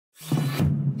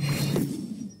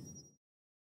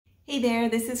Hey there,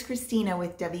 this is Christina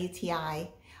with WTI.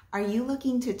 Are you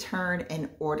looking to turn an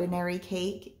ordinary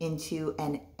cake into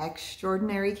an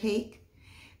extraordinary cake?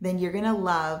 Then you're gonna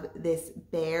love this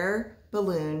Bear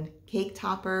Balloon cake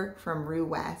topper from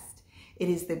Roowest. It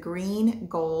is the green,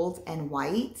 gold, and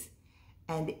white,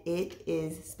 and it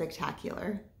is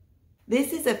spectacular.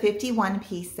 This is a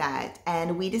 51-piece set,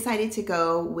 and we decided to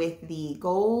go with the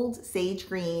gold, sage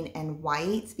green, and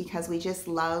white because we just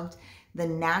loved the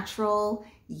natural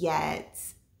yet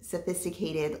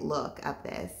sophisticated look of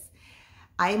this.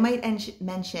 I might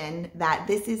mention that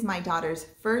this is my daughter's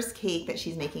first cake that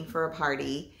she's making for a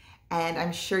party, and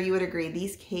I'm sure you would agree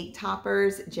these cake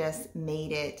toppers just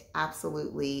made it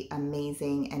absolutely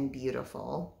amazing and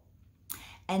beautiful.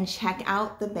 And check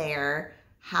out the bear.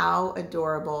 How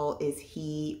adorable is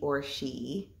he or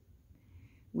she?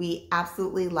 We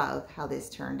absolutely love how this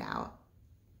turned out.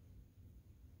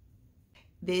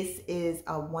 This is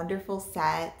a wonderful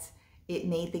set. It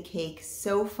made the cake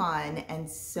so fun and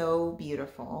so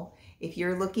beautiful. If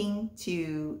you're looking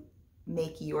to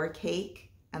make your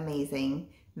cake amazing,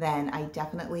 then I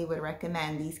definitely would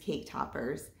recommend these cake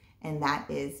toppers, and that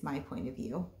is my point of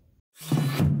view.